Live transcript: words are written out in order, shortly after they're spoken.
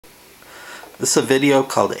This is a video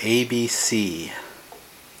called ABC.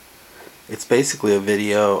 It's basically a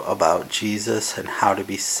video about Jesus and how to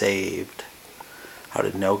be saved, how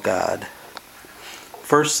to know God.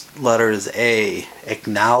 First letter is A.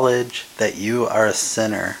 Acknowledge that you are a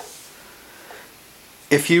sinner.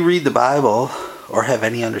 If you read the Bible or have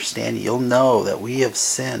any understanding, you'll know that we have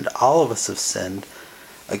sinned. All of us have sinned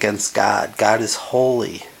against God. God is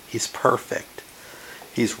holy. He's perfect.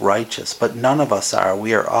 He's righteous. But none of us are.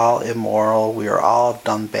 We are all immoral. We are all have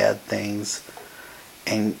done bad things.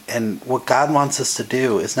 And what God wants us to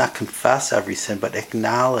do is not confess every sin, but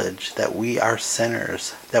acknowledge that we are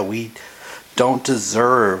sinners, that we don't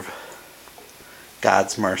deserve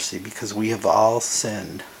God's mercy because we have all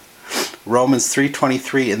sinned. Romans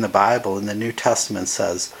 3:23 in the Bible, in the New Testament,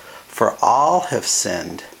 says, "For all have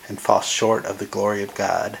sinned and fall short of the glory of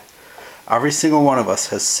God." Every single one of us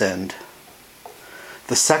has sinned.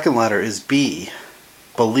 The second letter is B.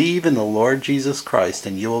 Believe in the Lord Jesus Christ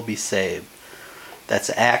and you will be saved. That's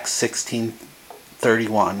Acts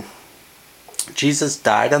 16:31. Jesus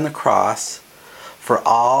died on the cross for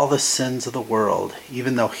all the sins of the world,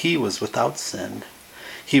 even though he was without sin.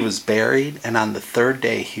 He was buried, and on the third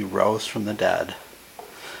day he rose from the dead.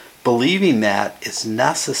 Believing that is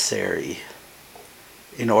necessary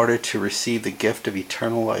in order to receive the gift of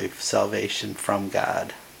eternal life, salvation from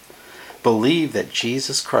God. Believe that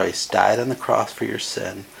Jesus Christ died on the cross for your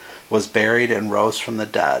sin, was buried, and rose from the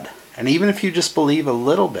dead. And even if you just believe a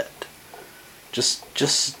little bit, just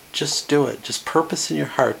do it. Just purpose in your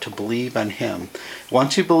heart to believe on him.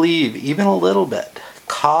 Once you believe even a little bit,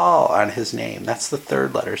 call on his name. That's the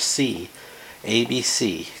third letter, C.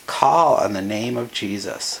 ABC. Call on the name of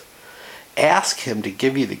Jesus. Ask him to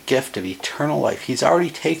give you the gift of eternal life. He's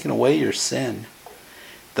already taken away your sin.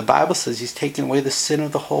 The Bible says he's taken away the sin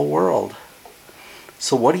of the whole world.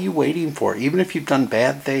 So what are you waiting for? Even if you've done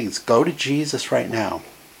bad things, go to Jesus right now.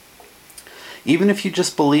 Even if you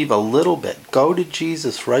just believe a little bit, go to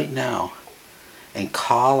Jesus right now and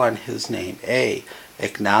call on his name. A.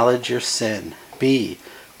 Acknowledge your sin. B.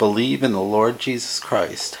 Believe in the Lord Jesus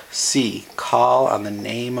Christ. C. Call on the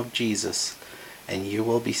name of Jesus and you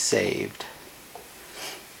will be saved.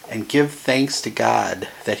 And give thanks to God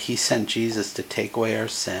that he sent Jesus to take away our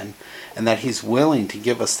sin and that he's willing to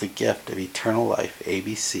give us the gift of eternal life.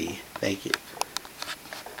 ABC. Thank you.